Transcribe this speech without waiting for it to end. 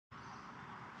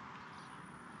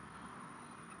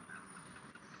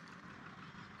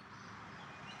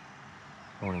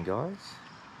Morning guys,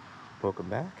 welcome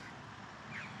back.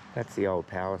 That's the old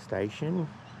power station,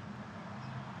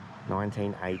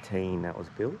 1918 that was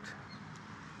built.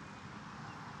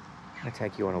 I'm going to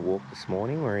take you on a walk this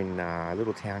morning. We're in a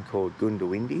little town called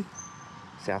Goondiwindi,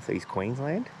 southeast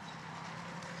Queensland,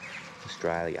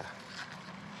 Australia.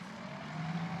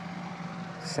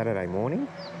 Saturday morning.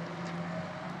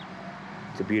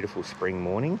 It's a beautiful spring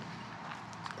morning.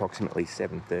 It's approximately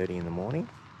 7:30 in the morning.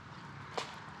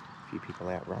 A few people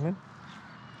out running.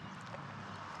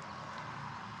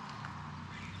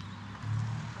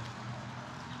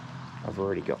 I've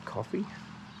already got coffee.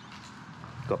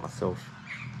 Got myself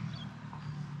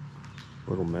a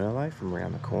little Merlot from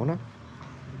around the corner.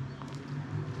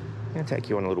 I'm going to take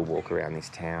you on a little walk around this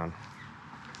town.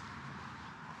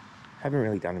 Haven't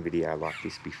really done a video like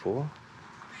this before.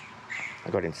 I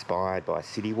got inspired by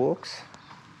City Walks.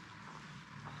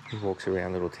 He walks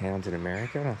around little towns in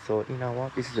America, and I thought, you know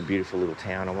what, this is a beautiful little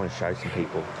town. I want to show some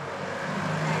people.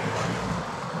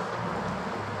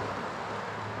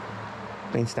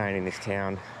 Been staying in this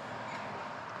town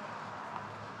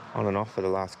on and off for the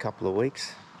last couple of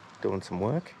weeks, doing some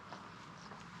work.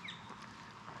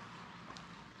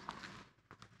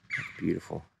 It's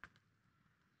beautiful.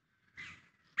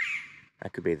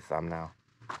 That could be the thumbnail.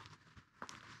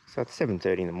 So it's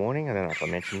 7:30 in the morning. I don't know if I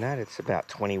mentioned that. It's about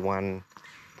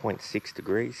 21.6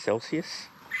 degrees Celsius.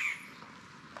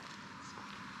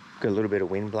 Got a little bit of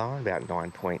wind blowing, about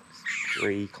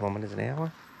 9.3 kilometres an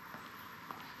hour.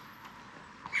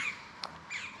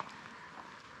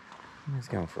 I'm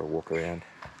just going for a walk around.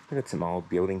 We've got some old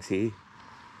buildings here.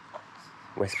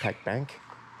 Westpac Bank.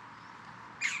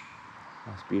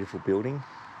 Nice beautiful building.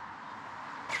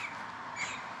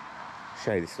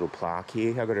 Show you this little plaque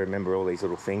here. I've got to remember all these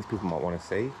little things people might want to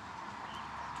see.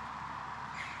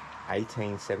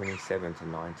 1877 to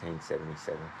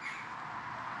 1977.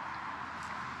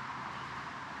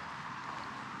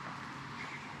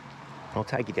 I'll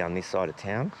take you down this side of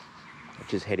town,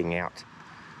 which is heading out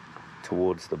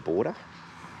towards the border.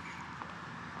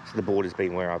 So the border's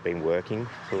been where I've been working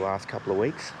for the last couple of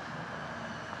weeks.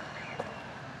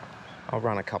 I'll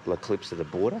run a couple of clips of the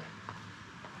border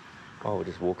while we're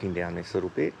just walking down this little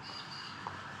bit.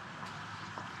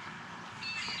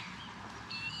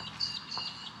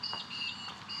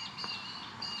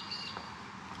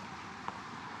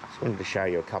 Just wanted to show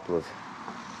you a couple of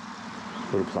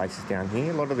little places down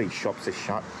here. A lot of these shops are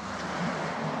shut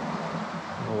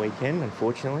on the weekend,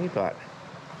 unfortunately, but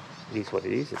it is what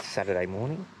it is. It's Saturday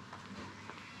morning.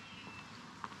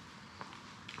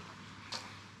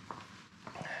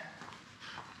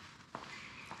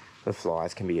 The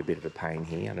flies can be a bit of a pain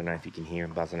here. I don't know if you can hear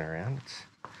them buzzing around.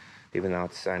 Even though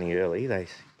it's only early, they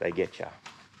get you.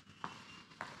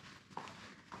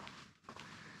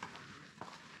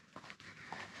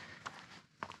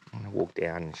 I'm going to walk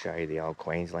down and show you the old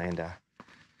Queenslander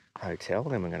hotel.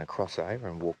 Then we're going to cross over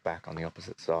and walk back on the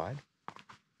opposite side,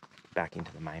 back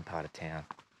into the main part of town.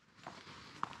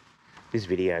 This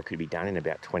video could be done in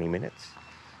about 20 minutes.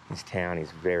 This town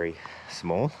is very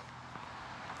small,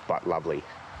 but lovely.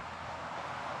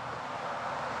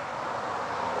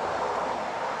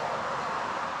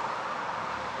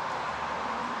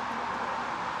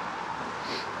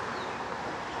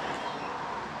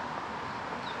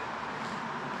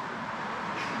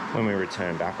 When we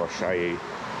return back, I'll show you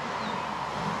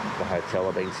the hotel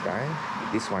I've been staying.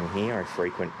 This one here I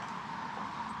frequent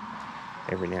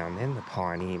every now and then, the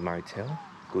Pioneer Motel,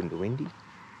 Goondiwindi.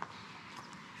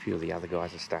 A few of the other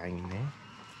guys are staying in there.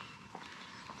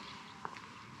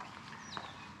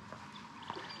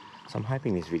 So I'm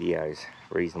hoping this video is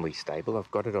reasonably stable. I've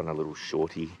got it on a little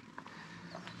shorty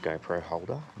GoPro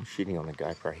holder. I'm shooting on the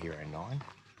GoPro Hero 9.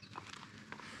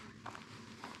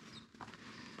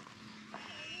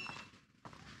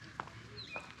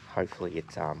 Hopefully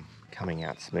it's coming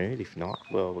out smooth. If not,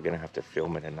 well, we're going to have to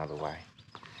film it another way.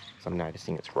 So I'm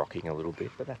noticing it's rocking a little bit,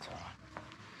 but that's all right.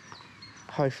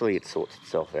 Hopefully it sorts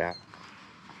itself out.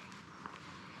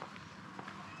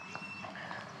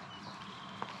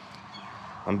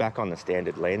 I'm back on the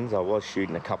standard lens. I was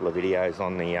shooting a couple of videos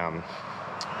on the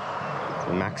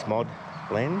Max Mod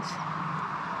lens.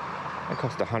 It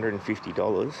cost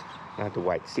 $150. I had to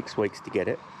wait 6 weeks to get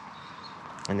it.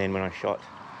 And then when I've shot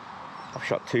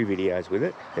 2 videos with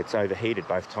it. It's overheated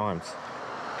both times.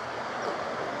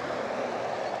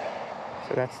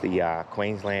 So that's the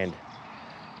Queensland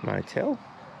Motel.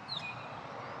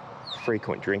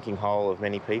 Frequent drinking hole of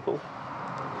many people.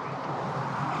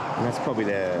 And that's probably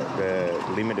the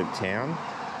limit of town.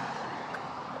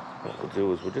 What we'll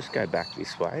do is we'll just go back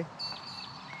this way.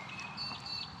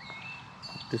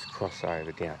 Just cross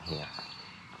over down here.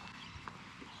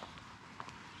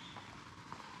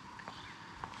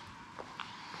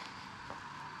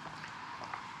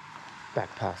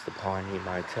 back past the Pioneer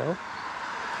Motel.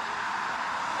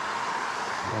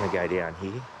 I'm going to go down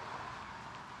here.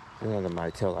 There's another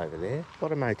motel over there. A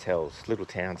lot of motels. Little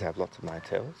towns have lots of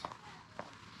motels.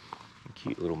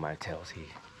 Cute little motels here.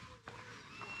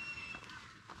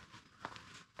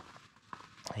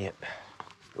 Yep,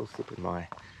 still sipping my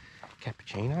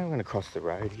cappuccino. I'm going to cross the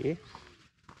road here.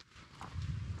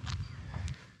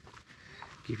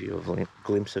 Give you a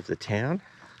glimpse of the town.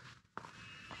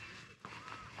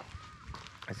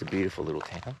 It's a beautiful little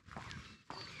town.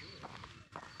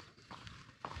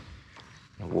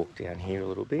 I'll walk down here a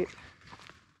little bit.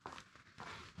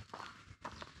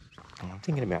 I'm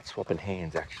thinking about swapping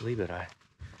hands actually, but I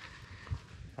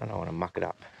don't want to muck it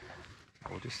up.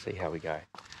 We'll just see how we go.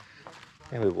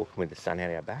 Now we're walking with the sun out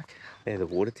our back. They're the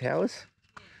water towers.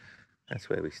 That's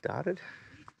where we started.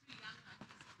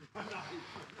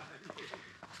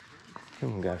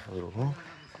 We'll go for a little walk.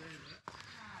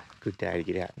 Good day to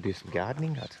get out and do some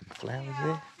gardening. Got some flowers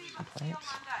there, some plants.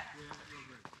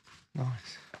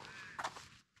 Nice.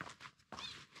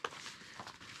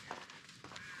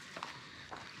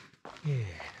 Yeah,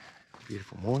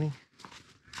 beautiful morning.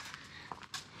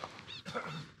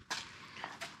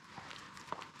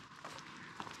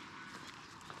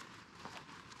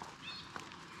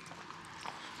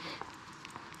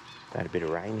 Had a bit of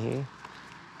rain here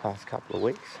past couple of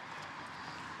weeks.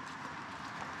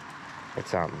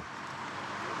 It's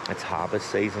harvest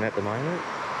season at the moment.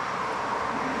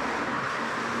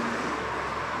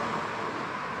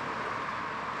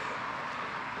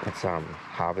 It's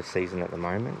harvest season at the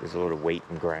moment. There's a lot of wheat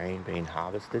and grain being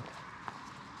harvested,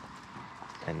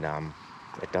 and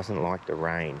it doesn't like the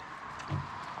rain.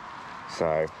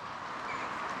 So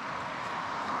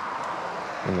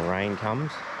when the rain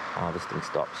comes, harvesting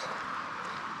stops.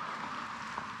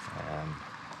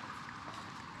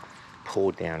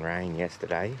 Poured down rain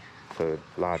yesterday for a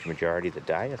large majority of the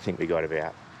day. I think we got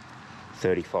about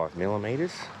 35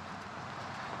 millimetres,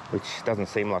 which doesn't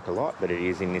seem like a lot, but it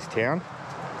is in this town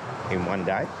in one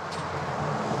day.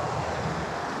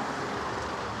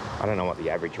 I don't know what the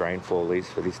average rainfall is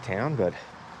for this town, but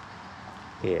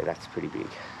yeah, that's pretty big.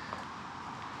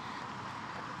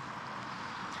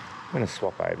 I'm going to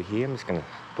swap over here. I'm just going to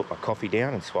put my coffee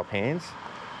down and swap hands.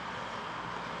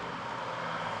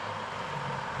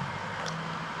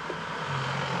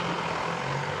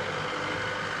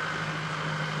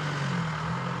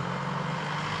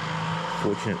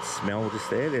 Fortunate smell just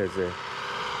there. There's a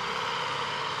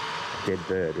dead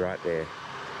bird right there.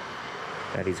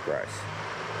 That is gross.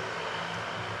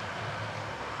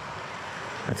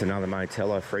 That's another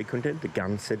motel I frequented, the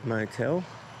Goondiwindi Motel.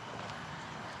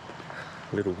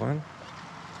 Little one.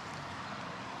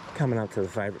 Coming up to the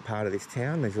favourite part of this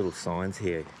town, these little signs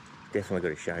here. Definitely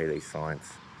got to show you these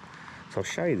signs. So I'll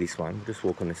show you this one. We'll just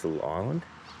walk on this little island.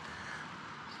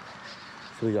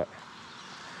 So we got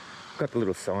the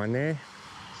little sign there.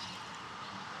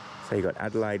 So you got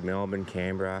Adelaide, Melbourne,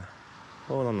 Canberra,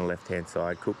 all on the left hand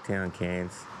side, Cooktown,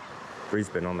 Cairns,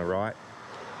 Brisbane on the right.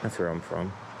 That's where I'm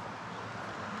from.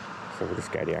 So we'll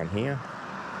just go down here.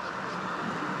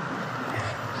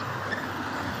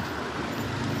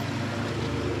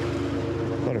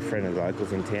 Got a friend of the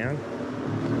locals in town.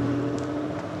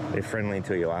 They're friendly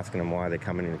until you ask them why they're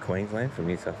coming into Queensland from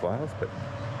New South Wales, but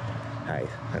hey,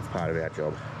 that's part of our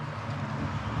job.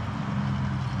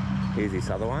 Here's this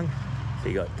other one. So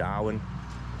you got Darwin,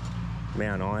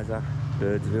 Mount Isa,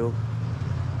 Birdsville.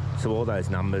 So all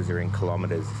those numbers are in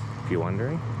kilometres, if you're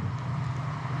wondering.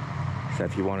 So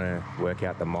if you want to work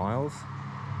out the miles,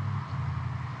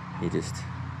 you just,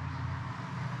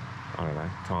 I don't know,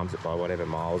 times it by whatever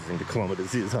miles into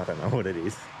kilometres is. I don't know what it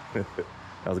is.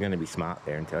 I was going to be smart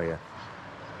there and tell you.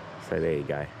 So there you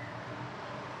go.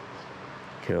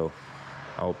 Cool.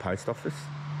 Old post office.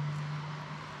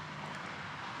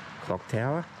 Clock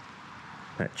tower.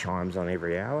 That chimes on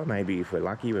every hour. Maybe if we're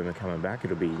lucky when we're coming back,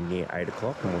 it'll be near 8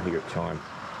 o'clock and we'll hear it chime.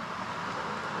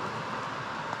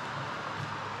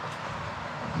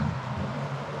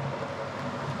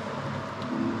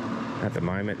 At the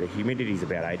moment, the humidity is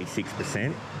about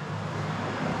 86%,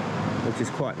 which is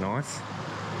quite nice.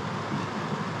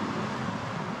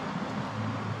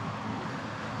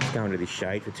 Let's go into this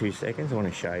shade for 2 seconds. I want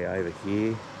to show you over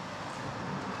here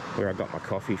where I got my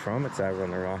coffee from. It's over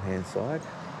on the right hand side.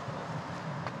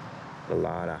 The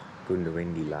Larder,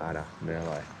 Goondiwindi Larder,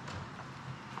 Merlot.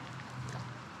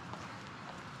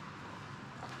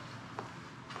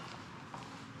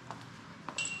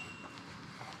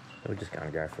 We're just going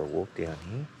to go for a walk down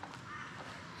here.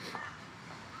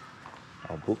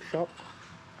 Old bookshop.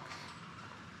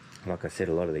 Like I said,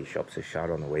 a lot of these shops are shut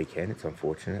on the weekend. It's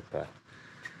unfortunate, but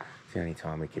it's the only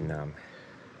time we can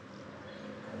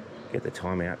get the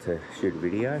time out to shoot a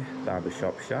video. Barber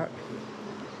shop shut.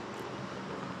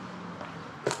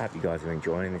 Hope you guys are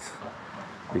enjoying this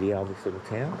video of this little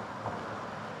town.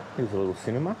 Here's a little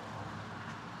cinema.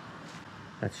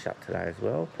 That's shut today as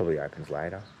well. Probably opens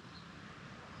later.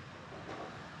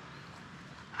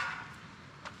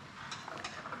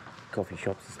 Coffee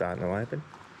shops are starting to open.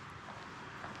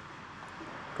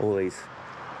 All these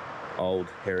old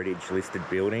heritage listed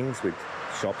buildings with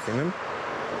shops in them.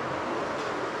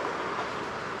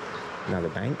 Another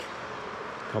bank,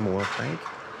 Commonwealth Bank.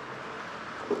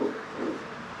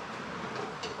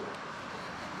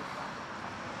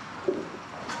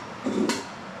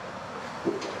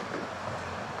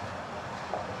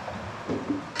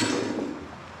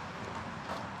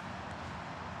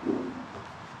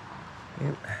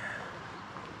 Yep.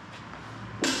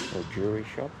 Little jewelry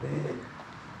shop there.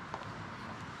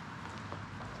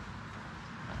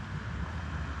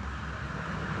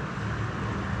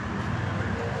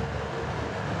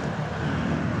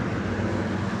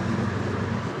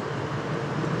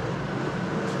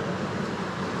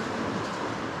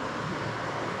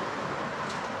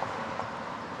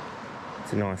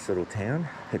 It's a nice little town.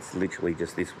 It's literally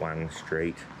just this one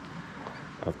street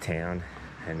of town,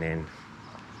 and then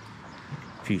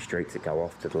a few streets that go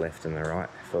off to the left and the right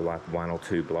for like 1 or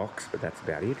 2 blocks, but that's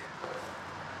about it.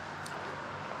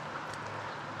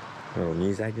 A little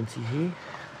news agency here.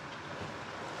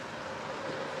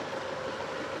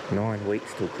 9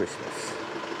 weeks till Christmas.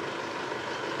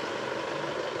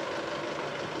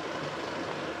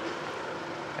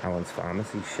 Alan's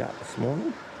Pharmacy shut this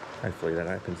morning. Hopefully that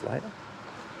opens later.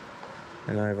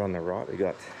 And over on the right we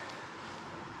got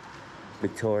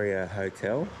Victoria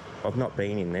Hotel. I've not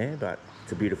been in there, but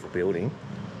it's a beautiful building.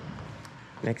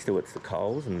 Next to it's the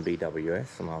Coles and the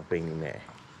BWS, and I've been in there.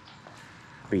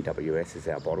 BWS is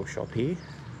our bottle shop here,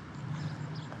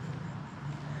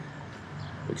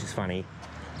 which is funny.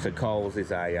 So Coles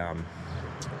is a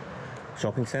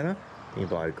shopping centre. You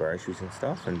buy groceries and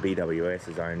stuff, and BWS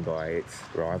is owned by its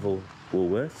rival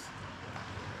Woolworths.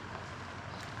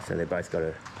 So they've both got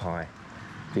a pie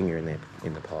finger in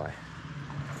the pie.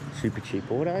 Super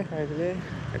Cheap Auto over there.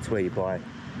 That's where you buy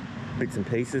bits and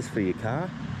pieces for your car.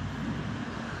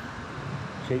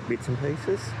 Cheap bits and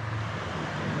pieces.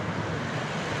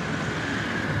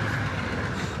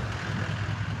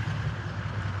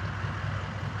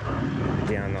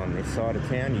 Down on this side of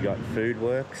town you got Food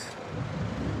Works.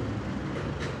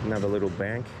 Another little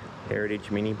bank,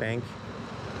 Heritage Mini Bank.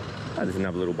 Oh, there's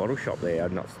another little bottle shop there.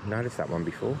 I'd not noticed that one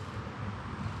before.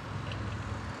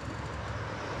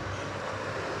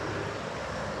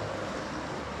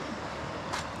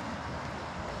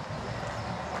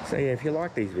 So yeah, if you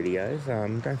like these videos,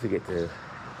 don't forget to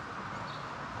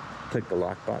click the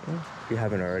like button if you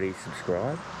haven't already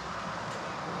subscribed.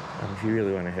 If you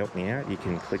really want to help me out, you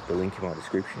can click the link in my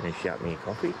description and shout me a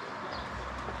coffee.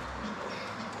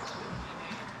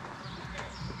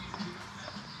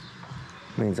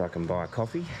 Means I can buy a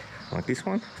coffee like this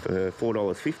one for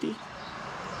 $4.50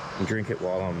 and drink it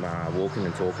while I'm walking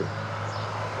and talking.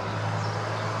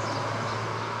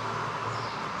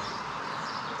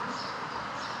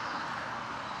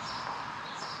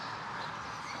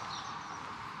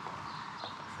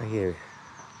 So yeah,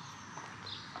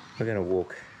 we're going to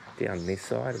walk down this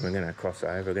side and we're going to cross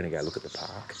over. We're going to go look at the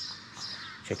park.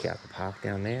 Check out the park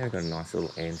down there. We've got a nice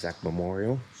little Anzac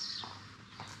Memorial.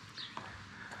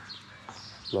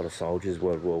 A lot of soldiers,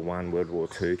 World War I, World War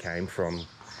II, came from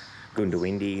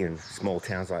Goondiwindi and small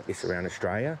towns like this around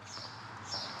Australia.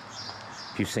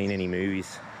 If you've seen any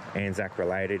movies, Anzac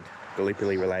related,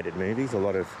 Gallipoli related movies, a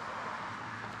lot of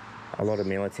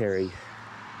military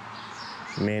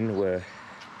men were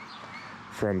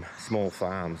from small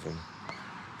farms and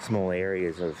small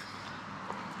areas of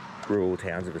rural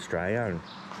towns of Australia and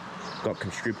got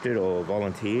conscripted or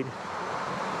volunteered.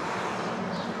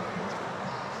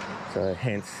 So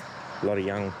hence a lot of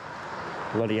young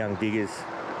diggers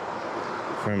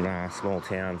from small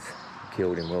towns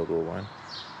killed in World War I,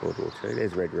 World War II.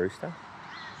 There's Red Rooster.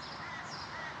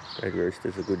 Red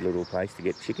Rooster's a good little place to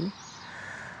get chicken,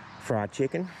 fried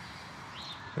chicken.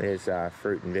 There's a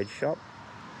fruit and veg shop.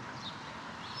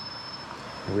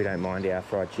 We don't mind our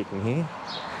fried chicken here.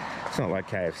 It's not like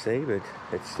KFC, but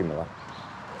it's similar.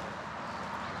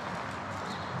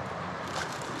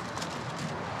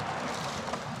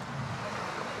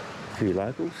 A few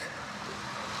locals.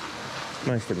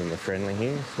 Most of them are friendly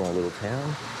here, small little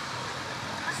town.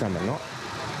 Some are not.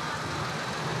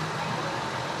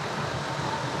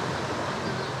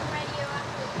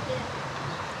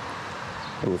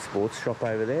 Little sports shop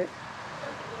over there.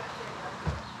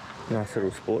 Nice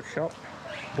little sports shop.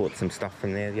 Bought some stuff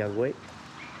from there the other week.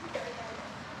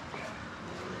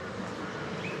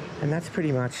 And that's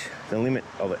pretty much the limit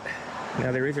of it.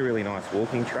 Now there is a really nice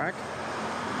walking track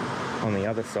on the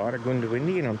other side of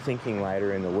Goondiwindi, and I'm thinking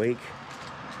later in the week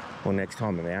or next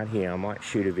time I'm out here I might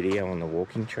shoot a video on the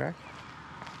walking track.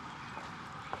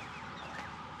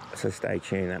 So stay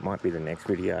tuned, that might be the next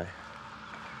video.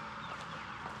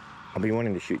 I've been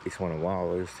wanting to shoot this one a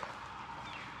while, I just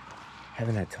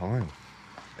haven't had time,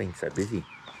 been so busy.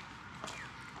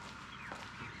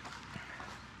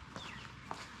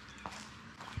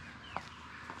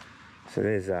 So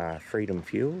there's Freedom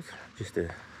Fuels, just a,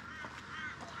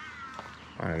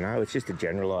 I don't know, it's just a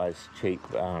generalised cheap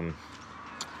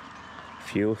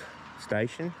fuel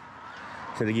station.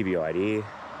 So to give you an idea,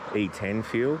 E10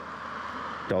 fuel,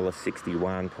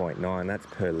 $1.61.9, that's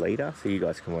per litre, so you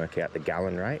guys can work out the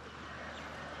gallon rate.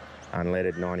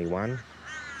 Unleaded 91,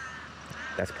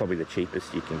 that's probably the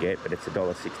cheapest you can get, but it's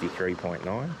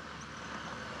 $1.63.9.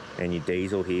 And your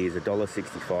diesel here is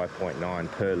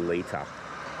 $1.65.9 per litre.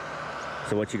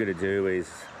 So what you got to do is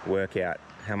work out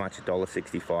how much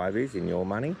 $1.65 is in your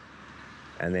money,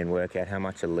 and then work out how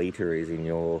much a litre is in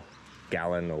your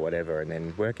gallon or whatever, and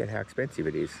then work out how expensive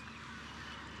it is.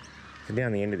 So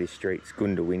down the end of this street is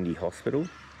Goondiwindi Hospital.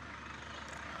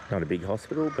 Not a big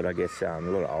hospital, but I guess a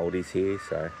lot of oldies here,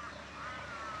 so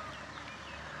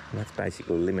and that's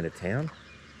basically the limit of town. So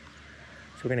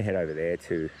we're going to head over there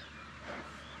to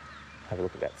have a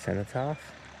look at that cenotaph.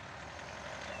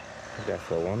 We'll go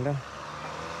for a wander.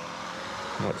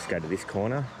 I might just go to this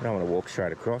corner. I don't want to walk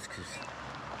straight across because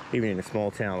even in a small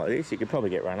town like this, you could probably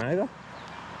get run over.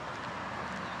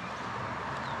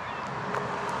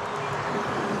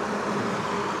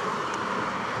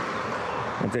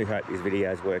 I do hope this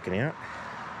video is working out.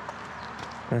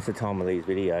 Most of the time with these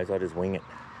videos, I just wing it.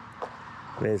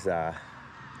 There's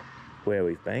where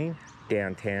we've been,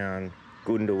 downtown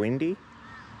Goondiwindi.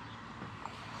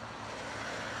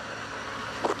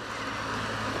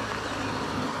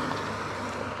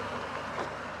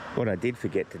 What I did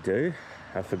forget to do,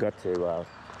 I forgot to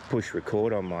push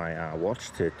record on my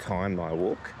watch to time my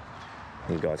walk.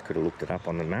 You guys could have looked it up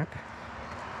on the map.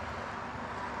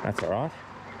 That's alright.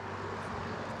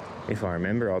 If I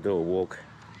remember, I'll do a walk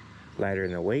later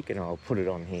in the week and I'll put it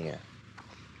on here.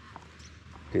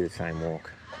 Do the same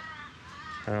walk.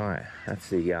 Alright, that's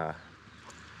the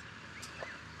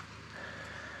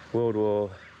World War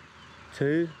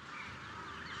II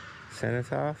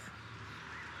cenotaph.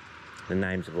 The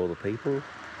names of all the people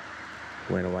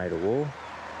who went away to war,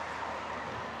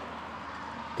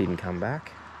 didn't come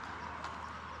back.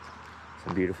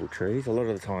 Some beautiful trees. A lot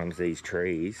of the times these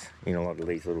trees in a lot of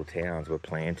these little towns were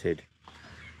planted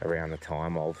around the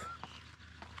time of,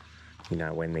 you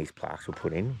know, when these plaques were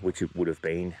put in, which it would have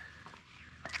been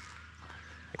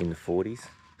in the 40s,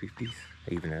 50s,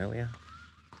 even earlier.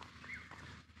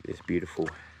 It's beautiful.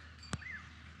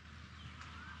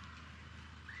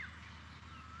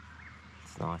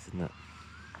 It's nice, isn't it?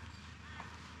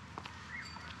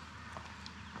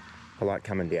 I like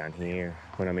coming down here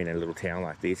when I'm in a little town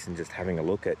like this and just having a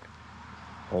look at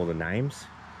all the names.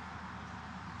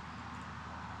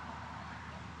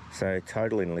 So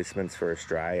total enlistments for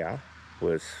Australia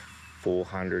was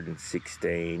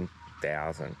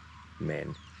 416,000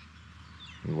 men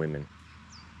and women.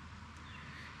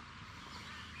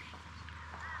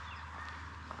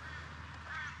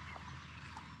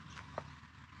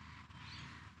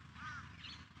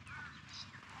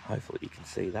 Hopefully you can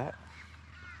see that.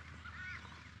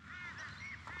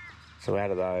 So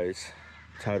out of those,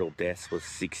 total deaths was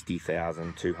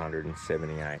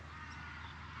 60,278.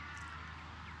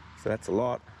 So that's a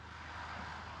lot.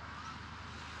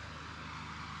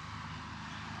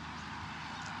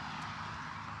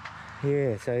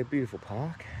 Yeah, so beautiful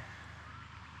park.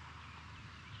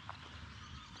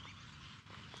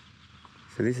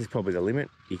 So this is probably the limit.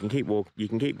 You can keep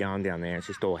going down there. It's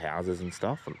just all houses and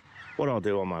stuff. And what I'll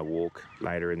do on my walk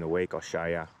later in the week, I'll show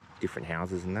you different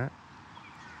houses and that.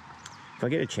 If I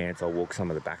get a chance, I'll walk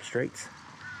some of the back streets.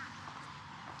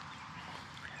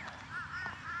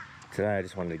 Today I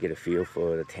just wanted to get a feel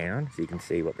for the town, so you can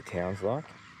see what the town's like.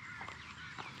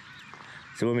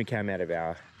 So when we came out of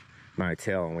our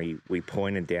motel and we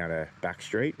pointed down a back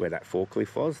street where that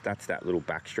forklift was, that's that little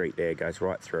back street there, goes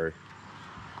right through.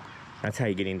 That's how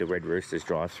you get into Red Rooster's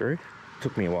drive-through.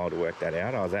 Took me a while to work that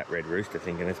out. I was at Red Rooster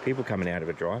thinking, there's people coming out of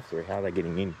a drive-through, how are they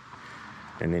getting in?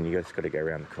 And then you just got to go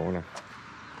around the corner.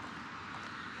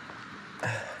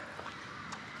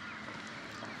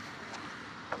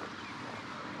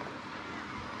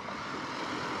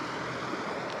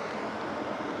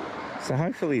 So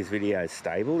hopefully this video is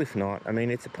stable. If not, I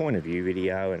mean, it's a point of view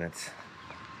video and it's,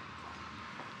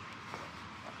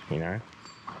 you know,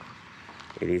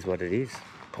 it is what it is.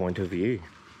 point of view.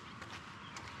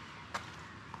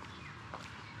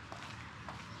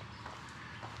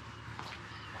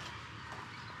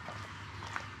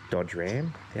 Dodge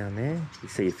Ram down there, you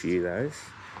see a few of those.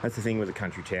 That's the thing with a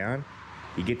country town,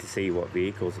 you get to see what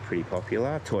vehicles are pretty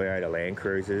popular. Toyota Land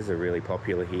Cruisers are really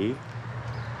popular here.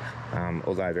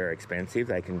 Although very expensive,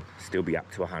 they can still be up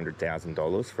to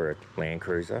 $100,000 for a Land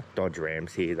Cruiser. Dodge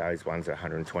Rams here, those ones are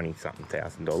 $120 something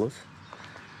thousand.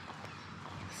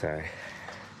 So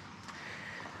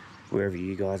wherever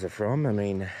you guys are from, I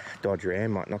mean, Dodge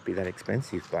Ram might not be that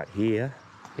expensive, but here,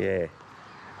 yeah,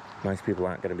 most people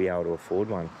aren't going to be able to afford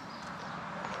one.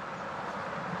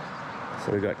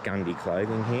 So we've got Goondiwindi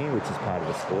clothing here, which is part of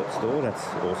the sports store. That's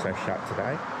also shut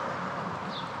today.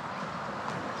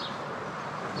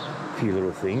 A few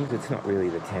little things. It's not really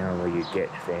the town where you get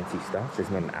fancy stuff.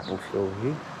 There's not an Apple store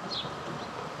here,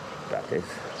 but there's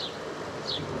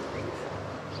things.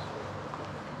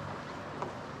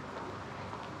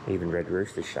 Even Red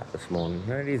Rooster's shut this morning.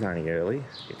 No, it is only early.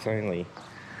 It's 10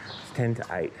 to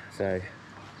 8, so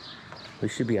we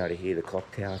should be able to hear the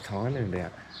clock tower time in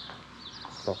about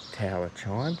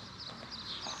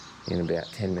in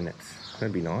about 10 minutes.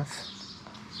 That'd be nice.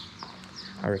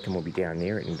 I reckon we'll be down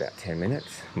near it in about 10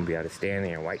 minutes. We'll be able to stand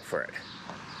there and wait for it.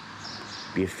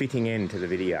 Be a fitting end to the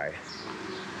video.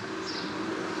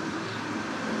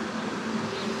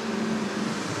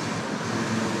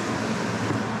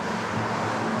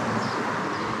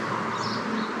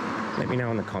 Let me know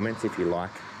in the comments if you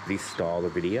like this style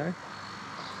of video,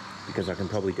 because I can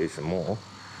probably do some more.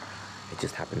 It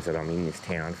just happens that I'm in this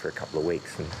town for a couple of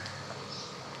weeks and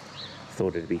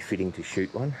thought it'd be fitting to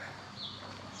shoot one.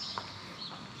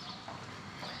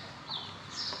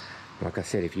 Like I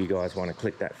said, if you guys want to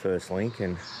click that first link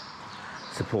and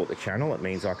support the channel, it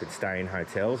means I could stay in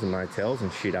hotels and motels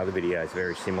and shoot other videos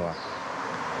very similar.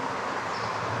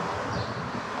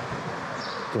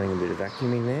 Doing a bit of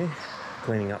vacuuming there,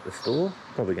 cleaning up the store,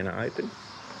 probably going to open.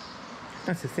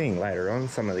 That's the thing, later on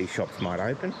some of these shops might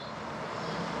open,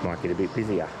 might get a bit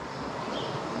busier.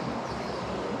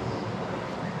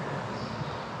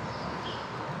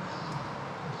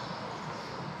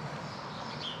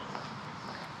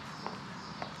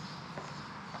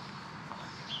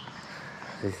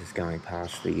 This is going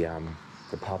past the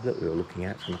pub that we were looking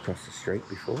at from across the street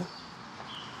before,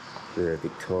 the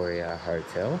Victoria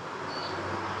Hotel.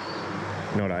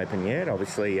 Not open yet,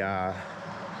 obviously.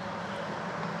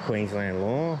 Queensland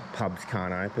law, pubs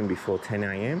can't open before 10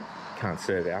 AM, can't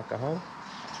serve alcohol.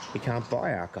 You can't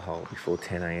buy alcohol before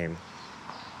 10 AM.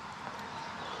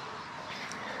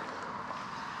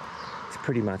 It's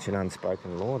pretty much an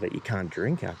unspoken law that you can't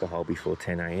drink alcohol before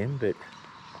 10 AM, but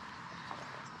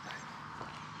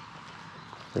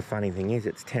the funny thing is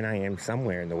it's 10 AM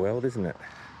somewhere in the world, isn't it?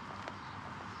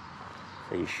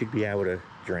 So you should be able to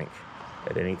drink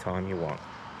at any time you want.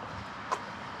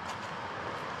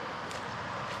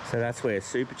 So that's where it's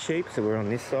super cheap. So we're on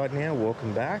this side now,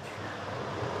 walking back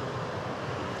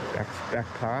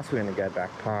past. We're going to go back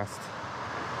past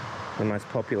the most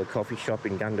popular coffee shop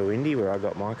in Goondiwindi, where I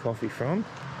got my coffee from.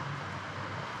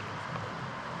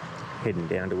 Heading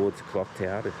down towards the clock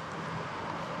tower to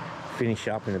finish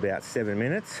up in about 7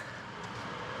 minutes.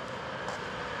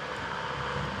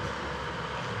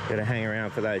 Got to hang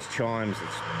around for those chimes.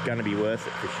 It's going to be worth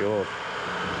it for sure.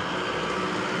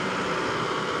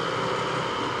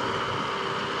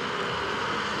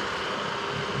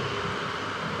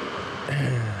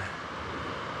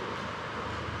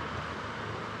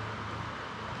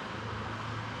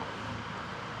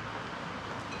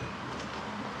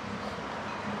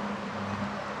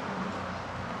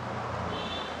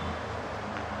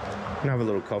 Another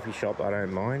little coffee shop I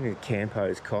don't mind,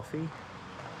 Campo's Coffee.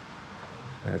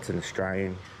 That's an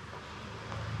Australian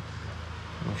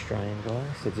guy.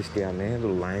 So just down there, a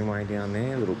little laneway down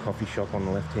there, a little coffee shop on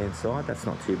the left hand side. That's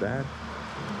not too bad.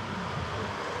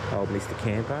 Old Mr.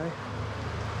 Campo.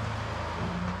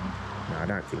 No, I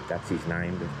don't think that's his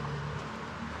name, but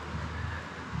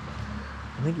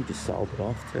I think he just sold it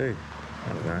off too.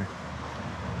 I don't know.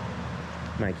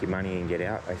 Make your money and get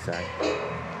out, they say.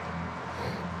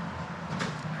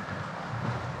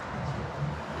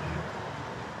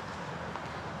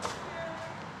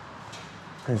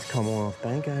 There's Commonwealth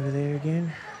Bank over there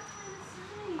again.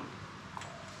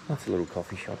 Lots of little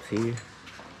coffee shops here.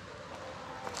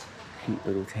 Cute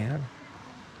little town.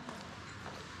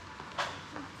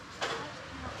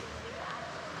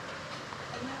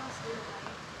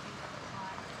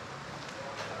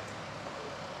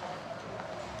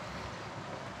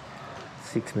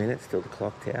 Six minutes till the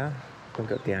clock tower. I've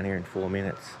got down here in 4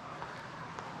 minutes.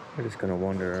 We're just going to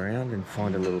wander around and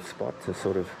find a little spot to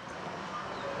sort of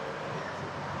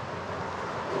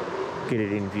get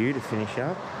it in view to finish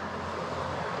up.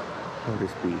 We'll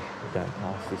just be going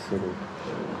past this little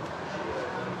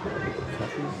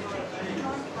cafe.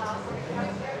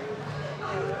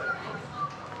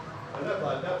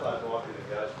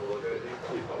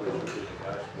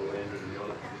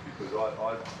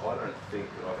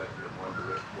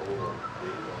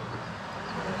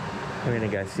 We're going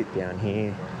to go sit down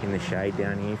here in the shade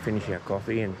down here, finish our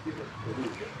coffee and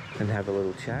have a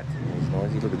little chat. It's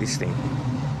noisy. Look at this thing.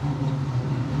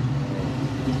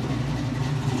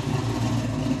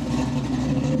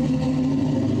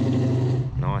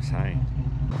 Nice, hey?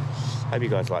 Hope you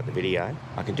guys like the video.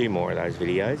 I can do more of those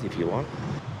videos if you want.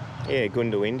 Yeah,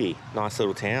 Goondiwindi, nice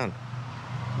little town.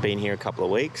 Been here a couple of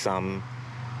weeks. I'm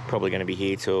probably going to be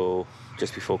here till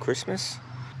just before Christmas.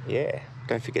 Yeah,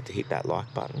 don't forget to hit that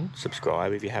like button.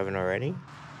 Subscribe if you haven't already.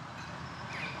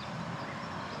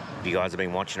 If you guys have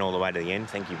been watching all the way to the end,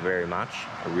 thank you very much.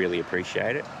 I really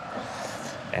appreciate it.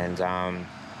 And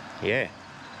yeah,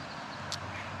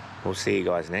 we'll see you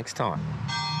guys next time.